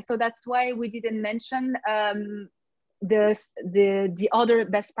technique. So that's why we didn't mention the other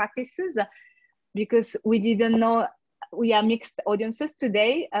best practices, because we didn't know. We are mixed audiences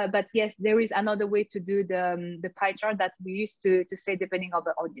today, but yes, there is another way to do the pie chart that we used to say depending on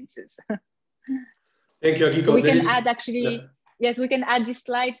the audiences. Thank you, Akiko. So we can add actually, yes, we can add this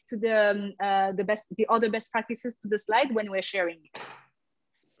slide to the other best practices to the slide when we're sharing.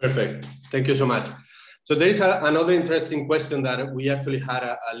 Perfect. Thank you so much. So there is another interesting question that we actually had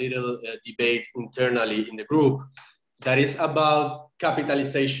a little debate internally in the group, that is about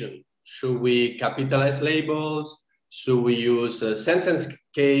capitalization. Should we capitalize labels? Should we use a sentence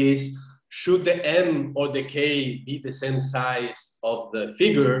case? Should the M or the K be the same size of the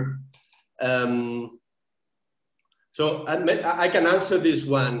figure? So I can answer this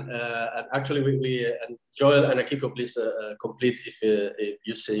one. Actually, and Joel and Akiko, please complete if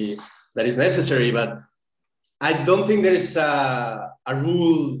you see that is necessary. But I don't think there is a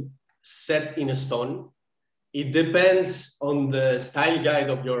rule set in stone. It depends on the style guide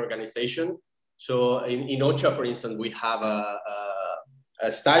of your organization. So in OCHA, for instance, we have a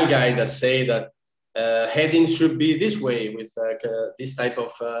style guide that say that headings should be this way with this type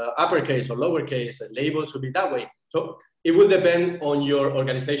of uppercase or lowercase, labels should be that way. So it will depend on your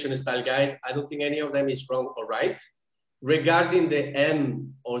organization style guide. I don't think any of them is wrong or right. Regarding the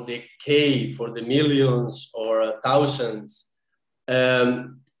M or the K for the millions or thousands,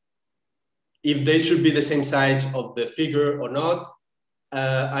 if they should be the same size of the figure or not.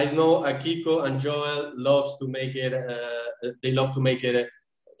 I know Akiko and Joel loves to make it, they love to make it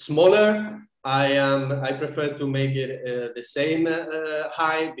smaller. I prefer to make it the same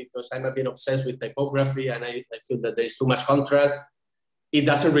height because I'm a bit obsessed with typography and I feel that there is too much contrast. It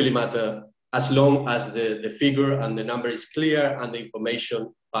doesn't really matter as long as the figure and the number is clear and the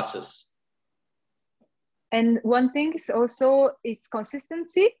information passes. And one thing is also its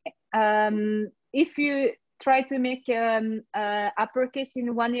consistency. If you try to make uppercase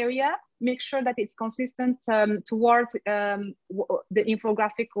in one area, make sure that it's consistent towards the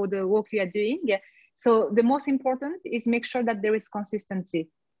infographic or the work you are doing. So the most important is make sure that there is consistency.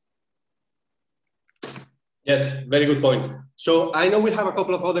 Yes, very good point. So I know we have a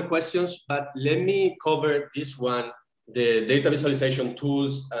couple of other questions, but let me cover this one, the data visualization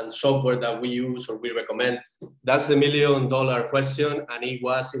tools and software that we use or we recommend. That's the $1 million question, and it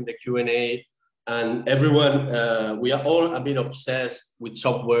was in the Q&A. And everyone, we are all a bit obsessed with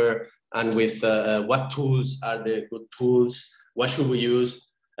software and with what tools are the good tools, what should we use?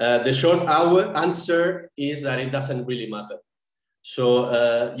 The short answer is that it doesn't really matter.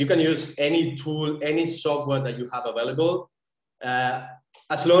 So you can use any tool, any software that you have available,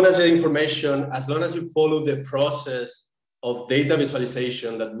 as long as the information, as long as you follow the process of data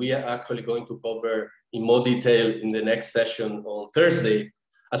visualization that we are actually going to cover in more detail in the next session on Thursday.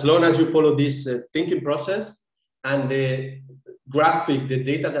 As long as you follow this thinking process and the graphic, the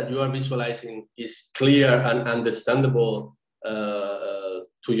data that you are visualizing is clear and understandable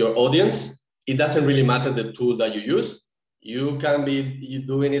to your audience, it doesn't really matter the tool that you use. You can be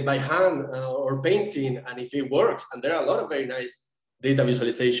doing it by hand or painting, and if it works, and there are a lot of very nice data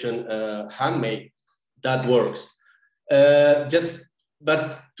visualization handmade, that works. But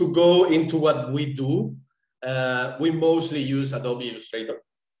to go into what we do, we mostly use Adobe Illustrator.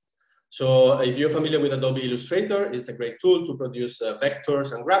 So if you're familiar with Adobe Illustrator, it's a great tool to produce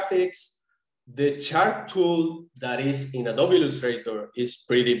vectors and graphics. The chart tool that is in Adobe Illustrator is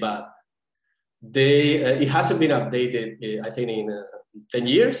pretty bad. It hasn't been updated, I think, in 10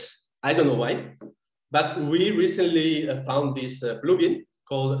 years. I don't know why. But we recently found this plugin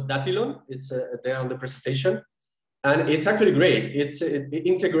called Datilon. It's there on the presentation. And it's actually great. It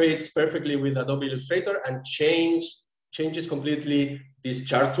integrates perfectly with Adobe Illustrator and changes completely this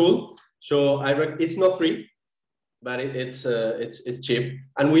chart tool. So it's not free, but it's cheap.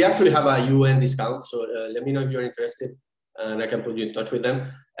 And we actually have a UN discount. So let me know if you're interested, and I can put you in touch with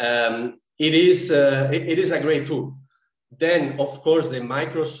them. It is a great tool. Then, of course, the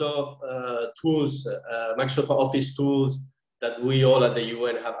Microsoft tools, Microsoft Office tools that we all at the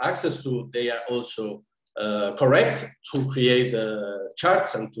UN have access to, they are also correct to create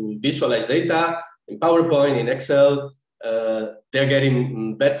charts and to visualize data in PowerPoint, in Excel. They're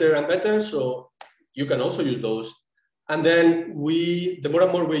getting better and better, so you can also use those. And then the more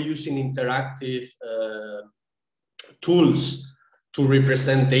and more we're using interactive tools to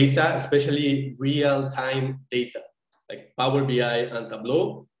represent data, especially real-time data, like Power BI and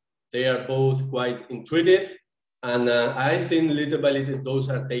Tableau. They are both quite intuitive, and I think little by little those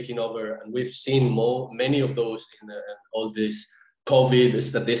are taking over, and we've seen many of those in all these COVID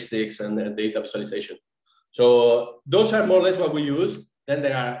statistics and data visualization. So those are more or less what we use. Then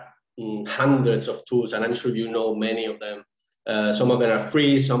there are hundreds of tools, and I'm sure you know many of them. Some of them are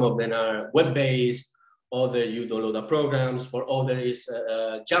free, some of them are web-based, other you download the programs, for other is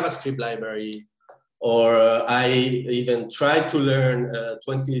a JavaScript library, or I even tried to learn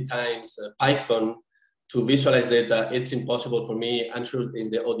 20 times Python to visualize data. It's impossible for me. I'm sure in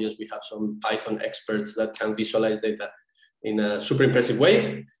the audience we have some Python experts that can visualize data in a super impressive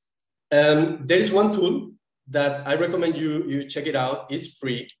way. There is one tool that I recommend you check it out. It's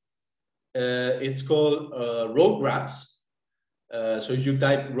free. It's called Row Graphs. So if you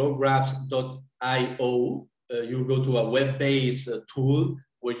type rowgraphs.io, you go to a web-based tool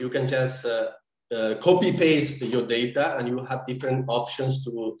where you can just copy paste your data, and you have different options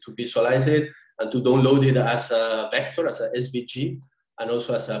to visualize it and to download it as a vector, as a SVG, and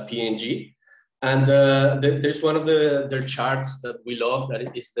also as a PNG. And there's one of their charts that we love,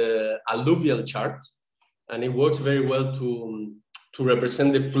 that is the alluvial chart, and it works very well to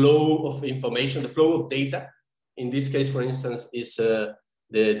represent the flow of information, the flow of data. In this case, for instance, is the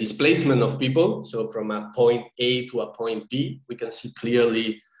displacement of people. So from a point A to a point B, we can see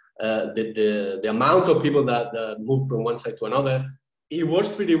clearly the amount of people that move from one side to another. It works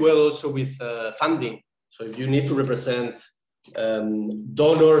pretty well also with funding. So if you need to represent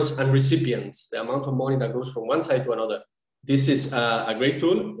donors and recipients, the amount of money that goes from one side to another, this is a great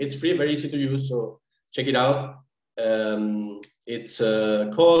tool. It's free, very easy to use, so check it out. It's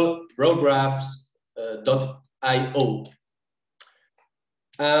called rowgraphs.io.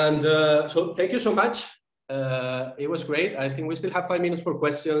 And so thank you so much. It was great. I think we still have 5 minutes for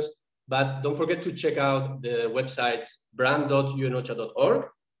questions, but don't forget to check out the websites brand.unocha.org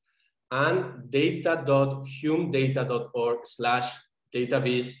and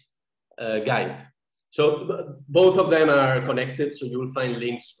data.humedata.org/dataviz guide. So both of them are connected, so you will find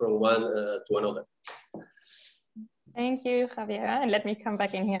links from one to another. Thank you, Javier. And let me come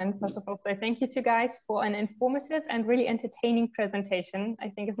back in here and first of all say thank you to guys for an informative and really entertaining presentation. I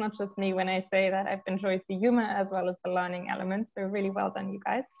think it's not just me when I say that I've enjoyed the humor as well as the learning elements. So really well done, you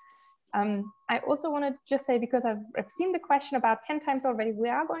guys. I also want to just say, because I've seen the question about 10 times already, we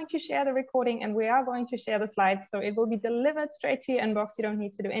are going to share the recording and we are going to share the slides. So it will be delivered straight to your inbox. You don't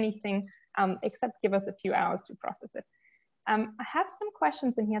need to do anything except give us a few hours to process it. I have some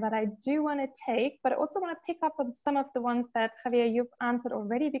questions in here that I do want to take, but I also want to pick up on some of the ones that, Javier, you've answered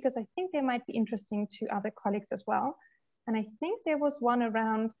already, because I think they might be interesting to other colleagues as well. And I think there was one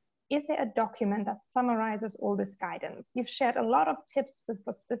around, is there a document that summarizes all this guidance? You've shared a lot of tips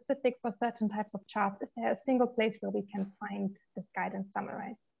for specific for certain types of charts. Is there a single place where we can find this guidance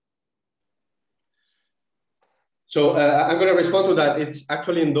summarized? So I'm going to respond to that. It's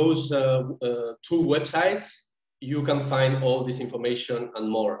actually in those two websites. You can find all this information and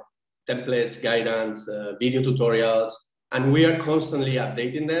more, templates, guidance, video tutorials, and we are constantly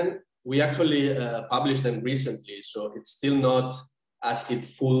updating them. We actually published them recently, so it's still not at its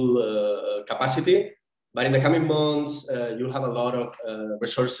full capacity, but in the coming months, you'll have a lot of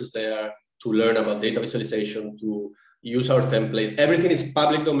resources there to learn about data visualization, to use our template. Everything is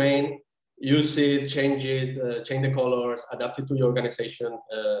public domain. Use it, change the colors, adapt it to your organization.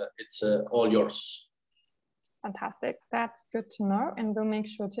 It's all yours. Fantastic, that's good to know, and we'll make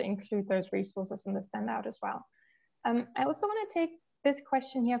sure to include those resources in the standout as well. I also want to take this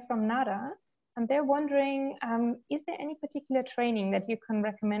question here from Nada, and they're wondering, is there any particular training that you can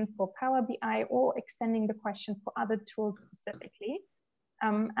recommend for Power BI, or extending the question for other tools specifically?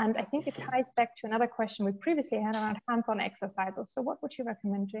 And I think it ties back to another question we previously had around hands-on exercises. So what would you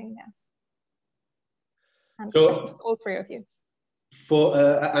recommend doing there? And so, all three of you.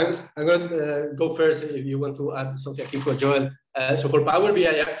 I'm going to go first if you want to add something, Kiko, Joel. So for Power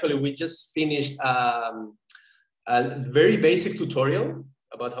BI, actually, we just finished a very basic tutorial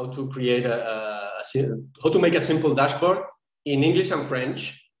about how to create how to make a simple dashboard in English and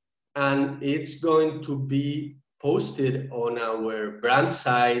French. And it's going to be posted on our brand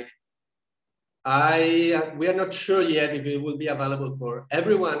site. We are not sure yet if it will be available for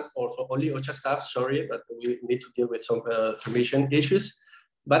everyone or for only OCHA staff, sorry, but we need to deal with some permission issues.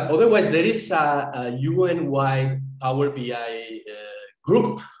 But otherwise, there is a UN-wide Power BI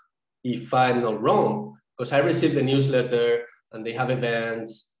group, if I'm not wrong, because I received the newsletter and they have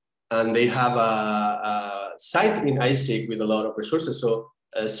events and they have a site in ISIG with a lot of resources. So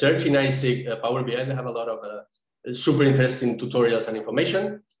search in ISIG Power BI, they have a lot of super interesting tutorials and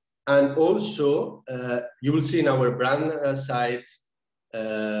information. And also, you will see in our brand site,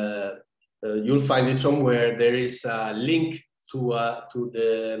 you'll find it somewhere. There is a link to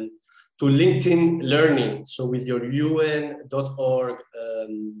LinkedIn Learning. So with your un.org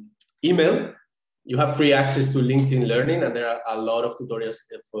email, you have free access to LinkedIn Learning, and there are a lot of tutorials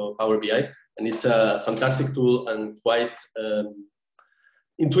for Power BI. And it's a fantastic tool and quite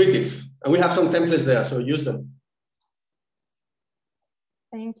intuitive. And we have some templates there, so use them.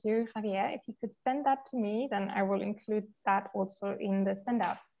 Thank you, Javier. If you could send that to me, then I will include that also in the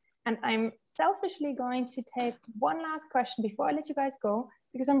sendout. And I'm selfishly going to take one last question before I let you guys go,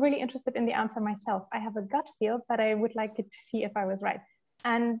 because I'm really interested in the answer myself. I have a gut feel, but I would like to see if I was right.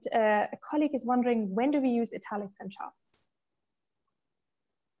 And a colleague is wondering, when do we use italics in charts?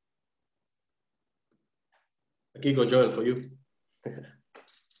 Kiko, Joel, for you.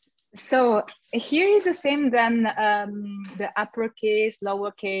 So here is the same than the uppercase,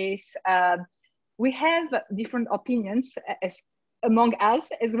 lowercase. We have different opinions among us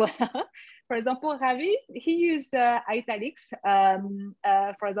as well. For example, Ravi, he used italics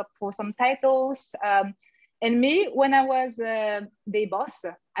for example, for some titles. And me, when I was the boss,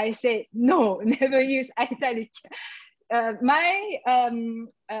 I say, no, never use italic. My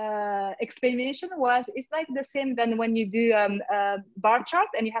explanation was, it's like the same than when you do a bar chart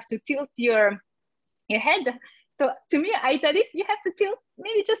and you have to tilt your head. So to me, italic, you have to tilt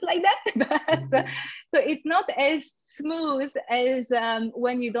maybe just like that. But, so it's not as smooth as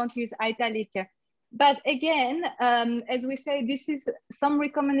when you don't use italic. But again, as we say, this is some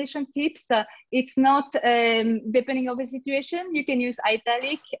recommendation tips. It's not depending on the situation, you can use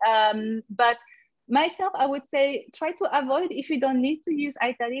italic, but myself, I would say, try to avoid, if you don't need to use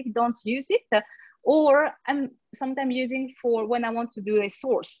italic, don't use it. Or I'm sometimes using for when I want to do a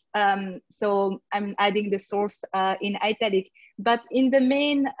source. So I'm adding the source in italic. But in the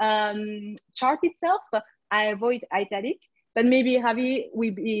main chart itself, I avoid italic. But maybe Javi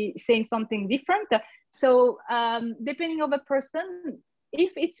will be saying something different. So depending on the person,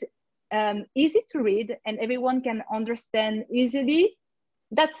 if it's easy to read and everyone can understand easily,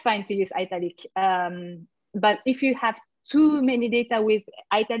 that's fine to use italic. But if you have too many data with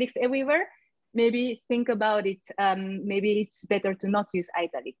italics everywhere, maybe think about it. Maybe it's better to not use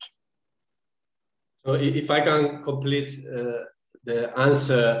italic. So if I can complete the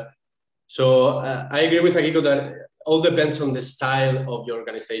answer. So I agree with Akiko that all depends on the style of your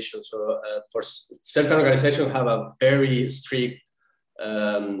organization. So for certain organizations have a very strict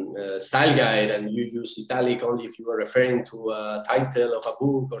style guide, and you use italic only if you are referring to a title of a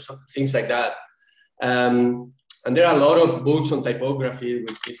book or things like that. And there are a lot of books on typography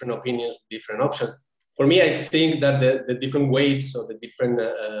with different opinions, different options. For me, I think that the different weights or the different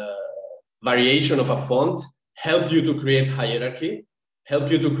variation of a font help you to create hierarchy,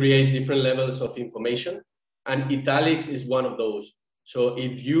 help you to create different levels of information. And italics is one of those. So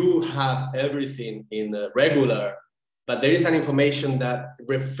if you have everything in regular, but there is an information that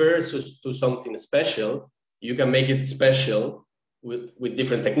refers to something special, you can make it special with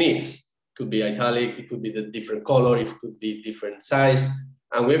different techniques. It could be italic, it could be the different color, it could be different size.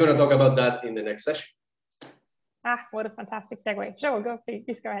 And we're going to talk about that in the next session. Ah, what a fantastic segue. Joe,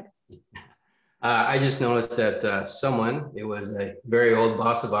 please go ahead. I just noticed that someone, it was a very old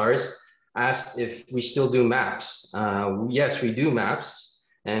boss of ours, asked if we still do maps. Yes, we do maps.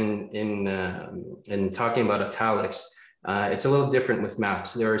 And in talking about italics, it's a little different with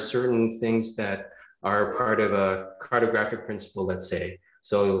maps. There are certain things that are part of a cartographic principle, let's say.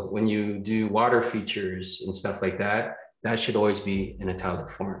 So when you do water features and stuff like that, that should always be in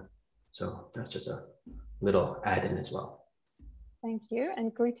italic form. So that's just a little add-in as well. Thank you,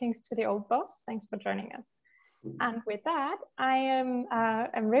 and greetings to the old boss. Thanks for joining us. And with that,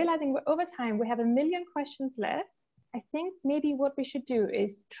 I'm realizing we're over time. We have 1 million questions left. I think maybe what we should do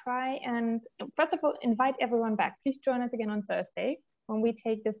is try and, first of all, invite everyone back. Please join us again on Thursday when we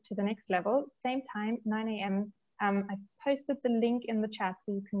take this to the next level. Same time, 9 a.m. I posted the link in the chat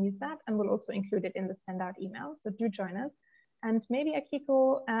so you can use that, and we'll also include it in the send out email. So do join us. And maybe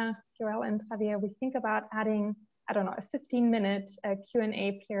Akiko, Joel, and Javier, we think about adding, I don't know, a 15-minute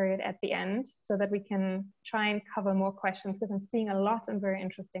Q&A period at the end so that we can try and cover more questions, because I'm seeing a lot and very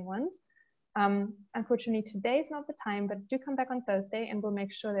interesting ones. Unfortunately, today is not the time, but do come back on Thursday and we'll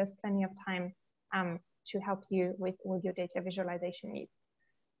make sure there's plenty of time to help you with all your data visualization needs.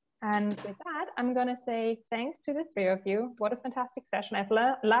 And with that, I'm going to say thanks to the three of you. What a fantastic session. I've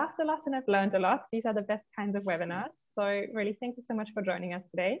laughed a lot and I've learned a lot. These are the best kinds of webinars. So really, thank you so much for joining us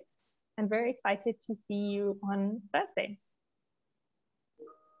today. And very excited to see you on Thursday.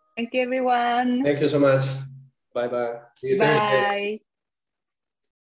 Thank you, everyone. Thank you so much. Bye-bye. See you Thursday. Bye.